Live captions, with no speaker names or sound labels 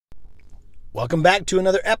Welcome back to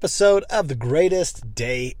another episode of the Greatest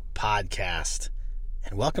Day Podcast.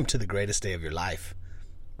 And welcome to the greatest day of your life.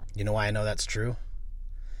 You know why I know that's true?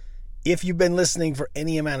 If you've been listening for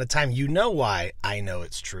any amount of time, you know why I know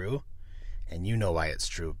it's true. And you know why it's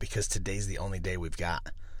true. Because today's the only day we've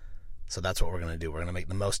got. So that's what we're going to do. We're going to make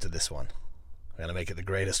the most of this one. We're going to make it the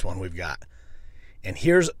greatest one we've got. And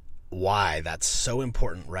here's why that's so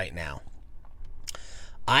important right now.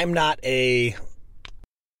 I'm not a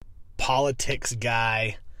politics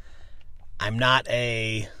guy. I don't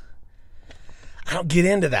get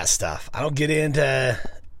into that stuff.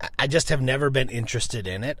 I just have never been interested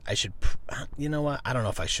in it. You know what? I don't know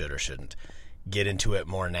if I should or shouldn't get into it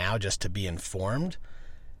more now just to be informed.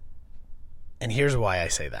 And here's why I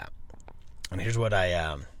say that. And here's what I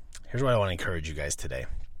want to encourage you guys today.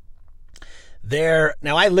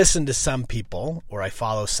 Now I listen to some people, or I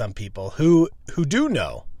follow some people who do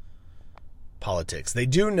know politics. They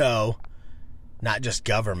do know not just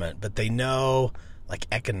government, but they know like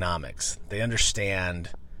economics. They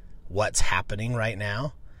understand what's happening right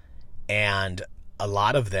now. And a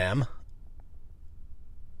lot of them,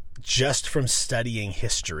 just from studying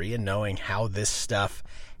history and knowing how this stuff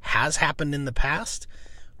has happened in the past,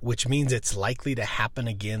 which means it's likely to happen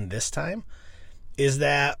again this time, is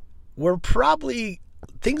that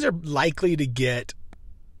things are likely to get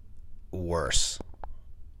worse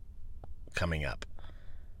coming up.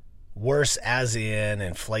 Worse as in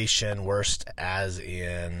inflation, worse as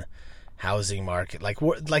in housing market. Like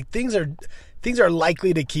things are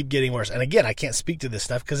likely to keep getting worse. And again, I can't speak to this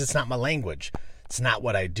stuff because it's not my language. It's not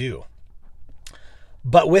what I do.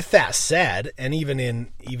 But with that said, and even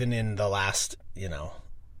in the last,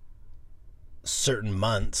 certain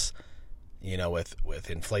months, with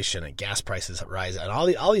inflation and gas prices rising and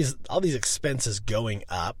all these expenses going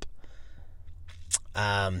up,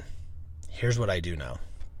 here's what I do know.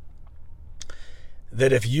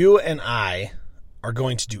 That if you and I are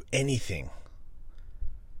going to do anything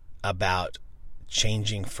about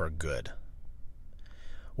changing for good,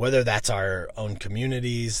 whether that's our own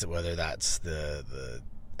communities, whether that's the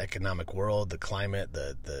economic world, the climate,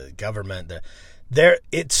 the government,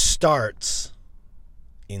 it starts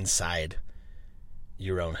inside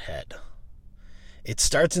your own head. It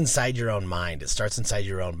starts inside your own mind. It starts inside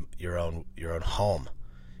your own home,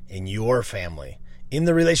 in your family, in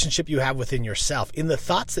the relationship you have within yourself, in the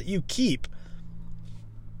thoughts that you keep,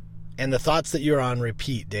 and the thoughts that you're on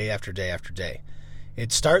repeat day after day after day.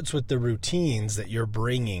 It starts with the routines that you're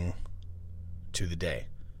bringing to the day,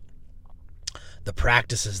 the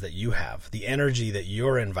practices that you have, the energy that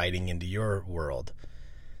you're inviting into your world.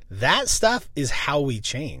 That stuff is how we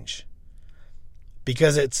change,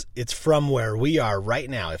 because it's from where we are right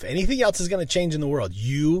now. If anything else is going to change in the world,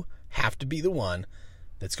 you have to be the one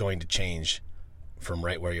that's going to change from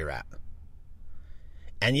right where you're at.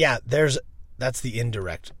 And yeah, that's the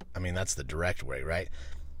indirect. That's the direct way, right?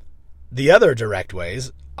 The other direct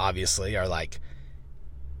ways, obviously, are like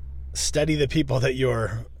study the people that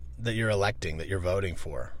you're electing, that you're voting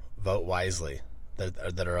for. Vote wisely,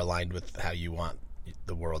 that are aligned with how you want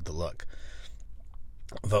the world to look.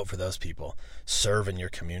 Vote for those people. Serve in your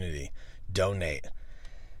community. Donate.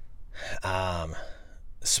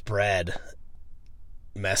 Spread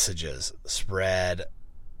messages. Spread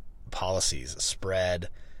policies. Spread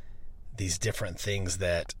these different things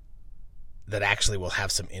that actually will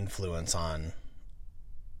have some influence on,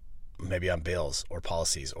 maybe on bills or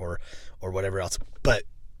policies or whatever else. But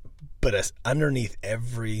underneath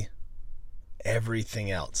everything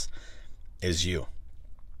else is you.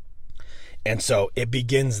 And so it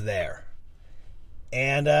begins there.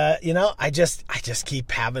 And, I just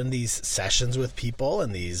keep having these sessions with people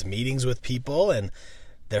and these meetings with people, and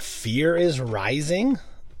the fear is rising.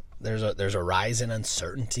 There's a rise in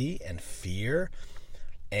uncertainty and fear,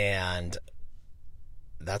 and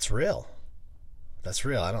that's real. That's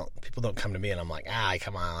real. People don't come to me and I'm like,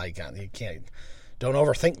 come on, you can't, don't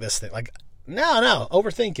overthink this thing. Like, no,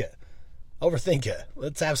 overthink it.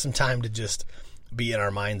 Let's have some time to just be in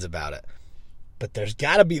our minds about it. But there's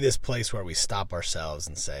got to be this place where we stop ourselves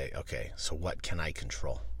and say, okay, so what can I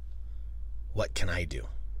control? What can I do?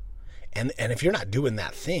 And if you're not doing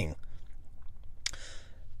that thing,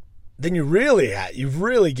 then you've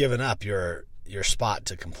really given up your spot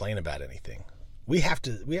to complain about anything. We have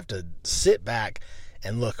to sit back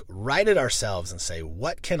and look right at ourselves and say,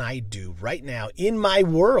 what can I do right now in my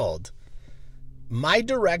world, my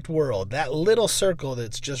direct world, that little circle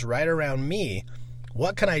that's just right around me?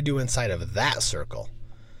 What can I do inside of that circle?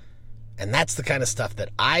 And that's the kind of stuff that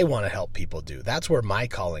I want to help people do. That's where my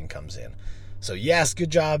calling comes in. So yes, good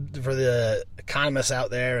job for the economists out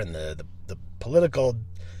there and the political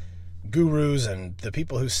gurus and the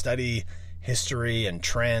people who study history and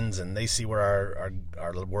trends, and they see where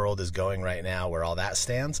our world is going right now, where all that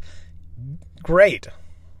stands. Great.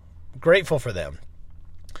 Grateful for them.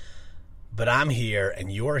 But I'm here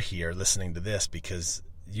and you're here listening to this because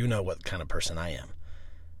you know what kind of person I am.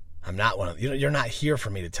 I'm not one of, you're not here for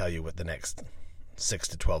me to tell you what the next 6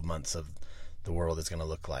 to 12 months of the world is going to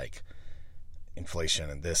look like. Inflation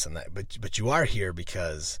and this and that. But you are here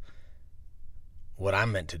because what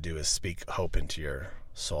I'm meant to do is speak hope into your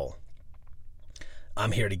soul.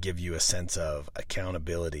 I'm here to give you a sense of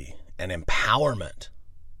accountability and empowerment.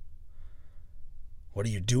 What are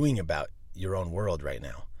you doing about your own world right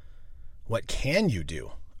now? What can you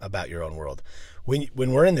do about your own world? When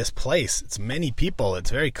we're in this place, it's many people, it's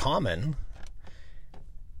very common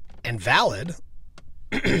and valid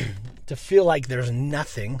to feel like there's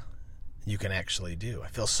nothing you can actually do. I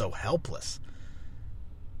feel so helpless.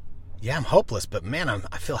 Yeah, I'm hopeless, but man,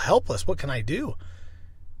 I feel helpless. What can I do?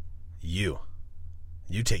 You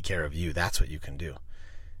take care of you. That's what you can do.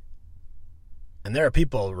 And there are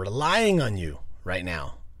people relying on you right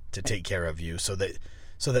now to take care of you so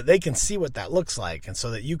that they can see what that looks like, and so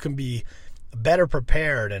that you can be better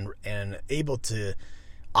prepared and able to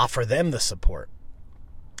offer them the support.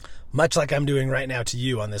 Much like I'm doing right now to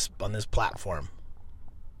you on this platform.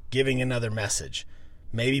 Giving another message.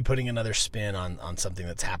 Maybe putting another spin on something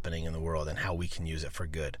that's happening in the world and how we can use it for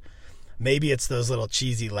good. Maybe it's those little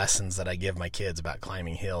cheesy lessons that I give my kids about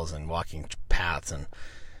climbing hills and walking paths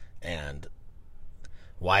and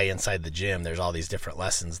why inside the gym there's all these different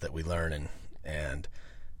lessons that we learn, and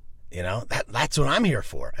you know, that's what I'm here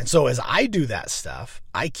for. And so as I do that stuff,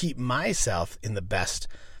 I keep myself in the best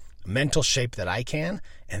mental shape that I can,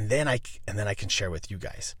 and then I can share with you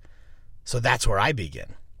guys. So that's where I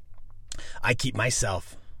begin. I keep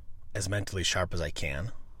myself as mentally sharp as I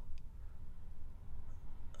can,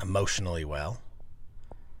 emotionally well,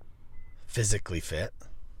 physically fit,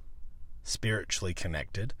 spiritually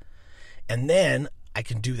connected, and then I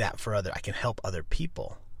can do that for I can help other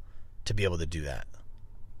people to be able to do that.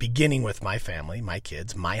 Beginning with my family, my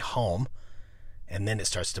kids, my home, and then it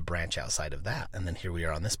starts to branch outside of that. And then here we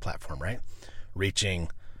are on this platform, right? Reaching,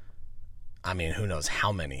 who knows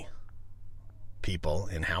how many people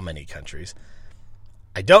in how many countries.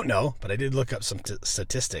 I don't know, but I did look up some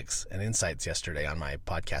statistics and insights yesterday on my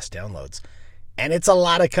podcast downloads. And it's a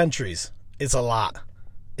lot of countries. It's a lot.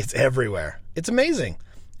 It's everywhere. It's amazing.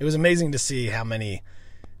 It was amazing to see how many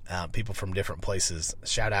people from different places.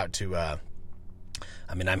 Shout out to,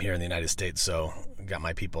 I'm here in the United States, so I've got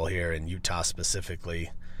my people here in Utah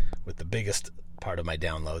specifically with the biggest part of my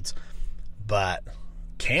downloads. But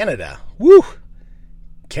Canada, woo!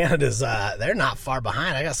 Canada's, they're not far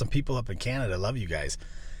behind. I got some people up in Canada. Love you guys.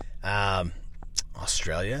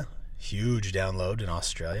 Australia, huge download in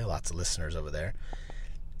Australia. Lots of listeners over there.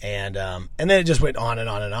 And then it just went on and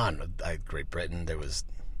on and on. Great Britain, there was,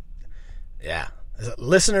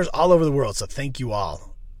 listeners all over the world. So thank you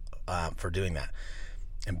all for doing that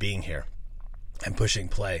and being here and pushing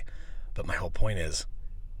play. But my whole point is,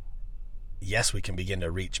 yes, we can begin to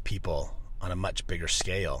reach people on a much bigger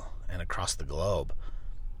scale and across the globe.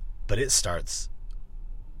 But it starts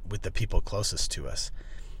with the people closest to us.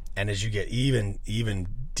 And as you get even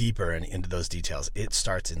deeper into those details, it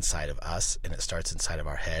starts inside of us, and it starts inside of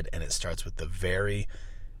our head, and it starts with the very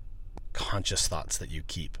conscious thoughts that you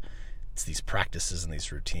keep. It's these practices and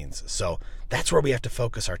these routines. So that's where we have to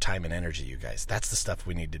focus our time and energy, you guys. That's the stuff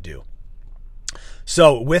we need to do.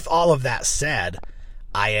 So with all of that said,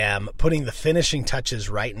 I am putting the finishing touches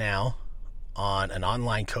right now on an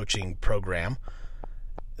online coaching program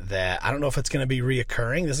that I don't know if it's going to be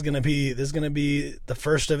reoccurring. This is going to be the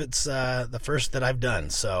first of its, the first that I've done.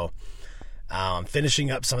 So I'm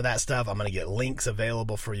finishing up some of that stuff. I'm going to get links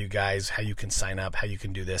available for you guys, how you can sign up, how you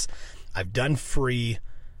can do this. I've done free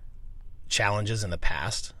challenges in the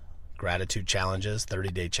past, gratitude challenges,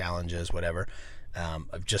 30-day challenges, whatever,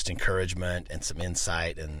 of just encouragement and some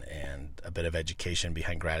insight and a bit of education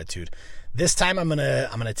behind gratitude. This time I'm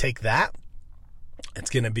gonna take that. It's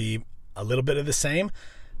going to be a little bit of the same.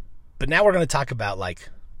 But now we're going to talk about,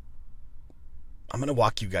 I'm going to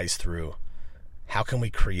walk you guys through how can we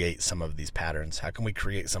create some of these patterns? How can we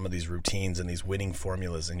create some of these routines and these winning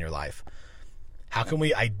formulas in your life? How can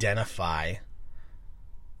we identify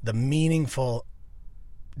the meaningful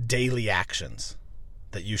daily actions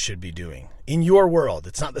that you should be doing in your world?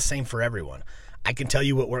 It's not the same for everyone. I can tell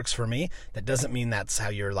you what works for me. That doesn't mean that's how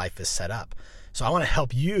your life is set up. So I want to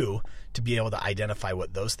help you to be able to identify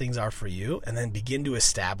what those things are for you, and then begin to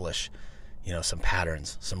establish, some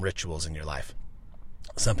patterns, some rituals in your life.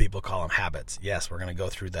 Some people call them habits. Yes, we're going to go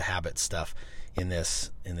through the habit stuff in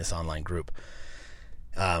this online group.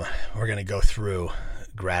 We're going to go through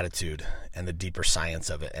gratitude and the deeper science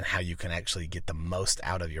of it and how you can actually get the most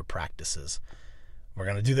out of your practices. We're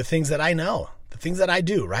going to do the things that I know, the things that I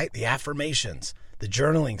do, right? The affirmations, the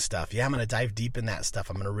journaling stuff. Yeah, I'm going to dive deep in that stuff.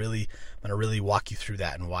 I'm going to really walk you through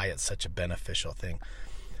that and why it's such a beneficial thing.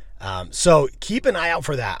 So keep an eye out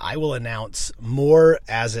for that. I will announce more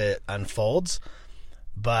as it unfolds,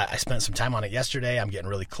 but I spent some time on it yesterday. I'm getting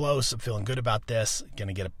really close. I'm feeling good about this. Going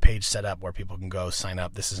to get a page set up where people can go sign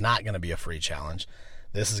up. This is not going to be a free challenge.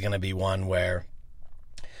 This is going to be one where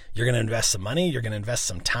you're going to invest some money, you're going to invest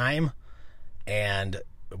some time, and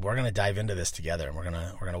we're going to dive into this together. And we're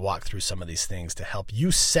going to walk through some of these things to help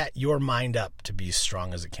you set your mind up to be as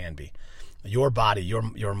strong as it can be. Your body,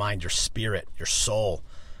 your mind, your spirit, your soul.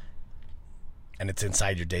 And it's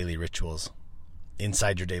inside your daily rituals,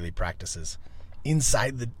 inside your daily practices,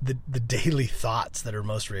 inside the daily thoughts that are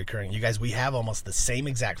most reoccurring. You guys, we have almost the same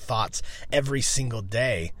exact thoughts every single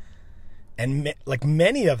day. And like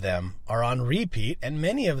many of them are on repeat, and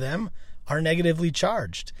many of them are negatively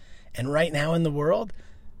charged. And right now in the world,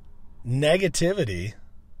 negativity,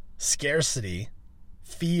 scarcity,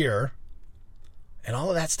 fear, and all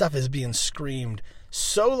of that stuff is being screamed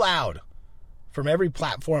so loud from every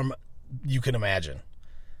platform you can imagine.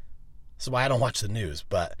 That's why I don't watch the news,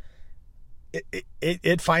 but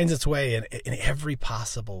it finds its way in every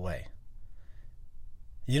possible way.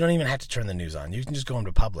 You don't even have to turn the news on. You can just go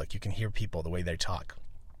into public. You can hear people the way they talk.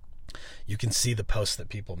 You can see the posts that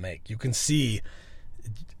people make. You can see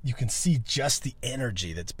just the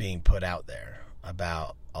energy that's being put out there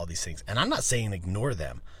about all these things. And I'm not saying ignore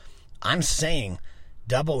them. I'm saying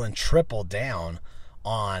double and triple down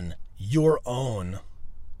on your own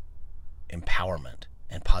empowerment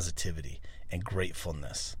and positivity and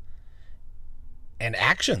gratefulness and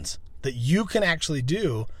actions that you can actually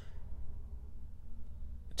do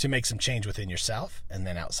to make some change within yourself, and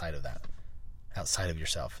then outside of that, outside of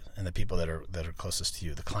yourself and the people that are closest to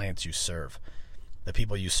you, the clients you serve, the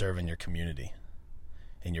people you serve in your community,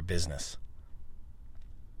 in your business.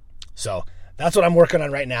 So that's what I'm working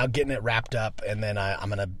on right now, getting it wrapped up, and then I'm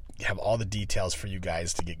going to have all the details for you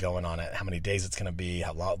guys to get going on it, how many days it's going to be,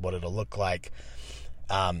 how long, what it'll look like.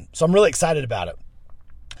 So I'm really excited about it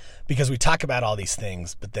because we talk about all these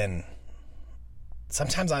things, but then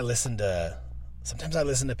sometimes I listen to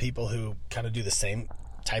people who kind of do the same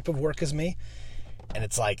type of work as me, and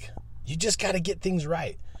it's like, you just got to get things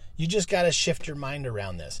right. You just got to shift your mind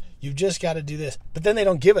around this. You just got to do this. But then they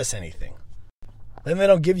don't give us anything. Then they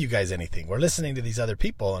don't give you guys anything. We're listening to these other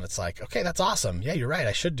people, and it's like, okay, that's awesome. Yeah, you're right.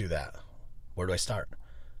 I should do that. Where do I start?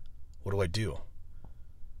 What do I do?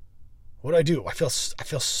 What do I do? I feel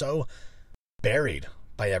so buried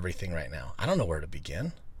by everything right now. I don't know where to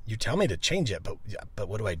begin. You tell me to change it, but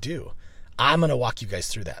what do I do? I'm going to walk you guys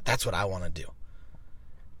through that. That's what I want to do.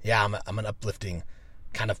 Yeah, I'm an uplifting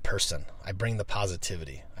kind of person. I bring the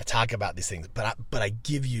positivity. I talk about these things, but I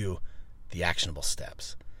give you the actionable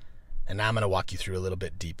steps. And now I'm going to walk you through a little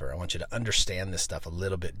bit deeper. I want you to understand this stuff a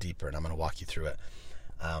little bit deeper, and I'm going to walk you through it.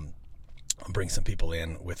 I'll bring some people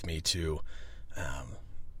in with me to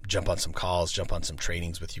jump on some calls, jump on some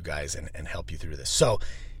trainings with you guys, and help you through this. So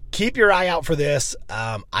keep your eye out for this.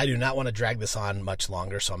 I do not want to drag this on much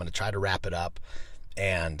longer, so I'm going to try to wrap it up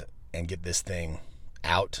and get this thing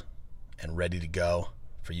out and ready to go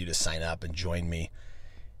for you to sign up and join me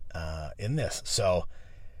in this. So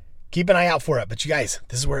keep an eye out for it. But you guys,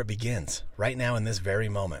 this is where it begins. Right now in this very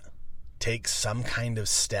moment, take some kind of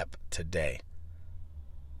step today.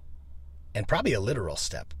 And probably a literal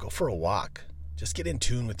step. Go for a walk. Just get in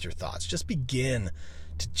tune with your thoughts. Just begin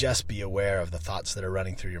to just be aware of the thoughts that are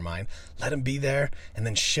running through your mind. Let them be there, and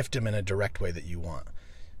then shift them in a direct way that you want.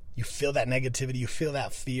 You feel that negativity. You feel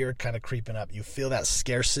that fear kind of creeping up. You feel that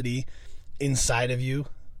scarcity inside of you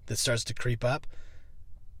that starts to creep up.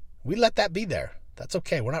 We let that be there. That's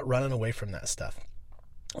okay. We're not running away from that stuff.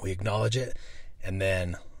 We acknowledge it, and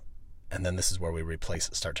then this is where we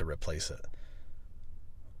start to replace it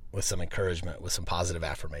with some encouragement, with some positive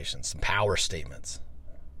affirmations, some power statements,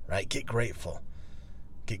 right? Get grateful.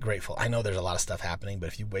 Get grateful. I know there's a lot of stuff happening, but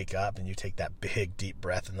if you wake up and you take that big, deep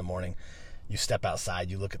breath in the morning, you step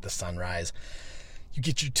outside, you look at the sunrise, you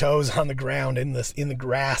get your toes on the ground, in the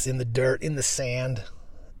grass, in the dirt, in the sand,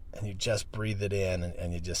 and you just breathe it in,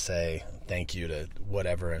 and you just say thank you to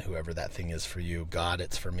whatever and whoever that thing is for you. God,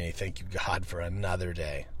 it's for me. Thank you, God, for another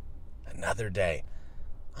day. Another day.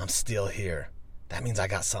 I'm still here. That means I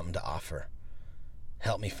got something to offer.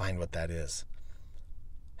 Help me find what that is.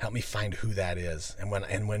 Help me find who that is. And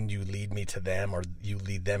when you lead me to them, or you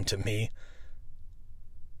lead them to me,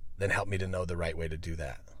 then help me to know the right way to do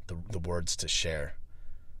that. the words to share.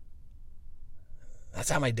 That's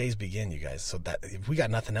how my days begin, you guys. So that if we got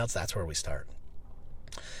nothing else, that's where we start.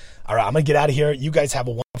 All right, I'm going to get out of here. You guys have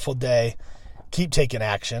a wonderful day. Keep taking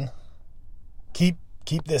action. Keep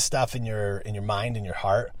this stuff in your mind and your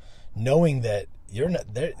heart, knowing that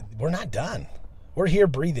we're not done. We're here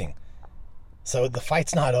breathing. So the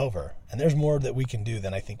fight's not over, and there's more that we can do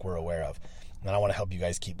than I think we're aware of. And I want to help you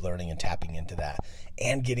guys keep learning and tapping into that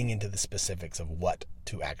and getting into the specifics of what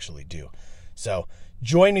to actually do. So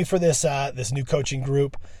join me for this new coaching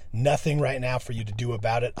group. Nothing right now for you to do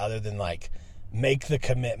about it other than make the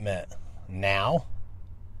commitment now.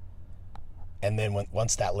 And then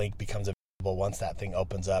once that link becomes available, once that thing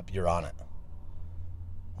opens up, you're on it.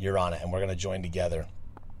 You're on it, and we're going to join together,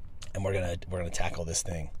 and we're going to tackle this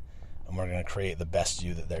thing, and we're going to create the best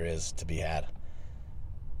you that there is to be had.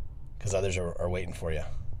 Because others are waiting for you.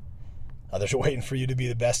 Others are waiting for you to be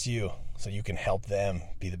the best you, so you can help them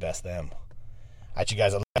be the best them. All right, you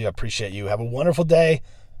guys, I love you. I appreciate you. Have a wonderful day.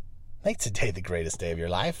 Make today the greatest day of your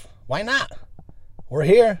life. Why not? We're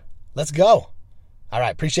here. Let's go. All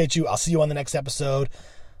right, appreciate you. I'll see you on the next episode.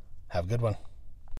 Have a good one.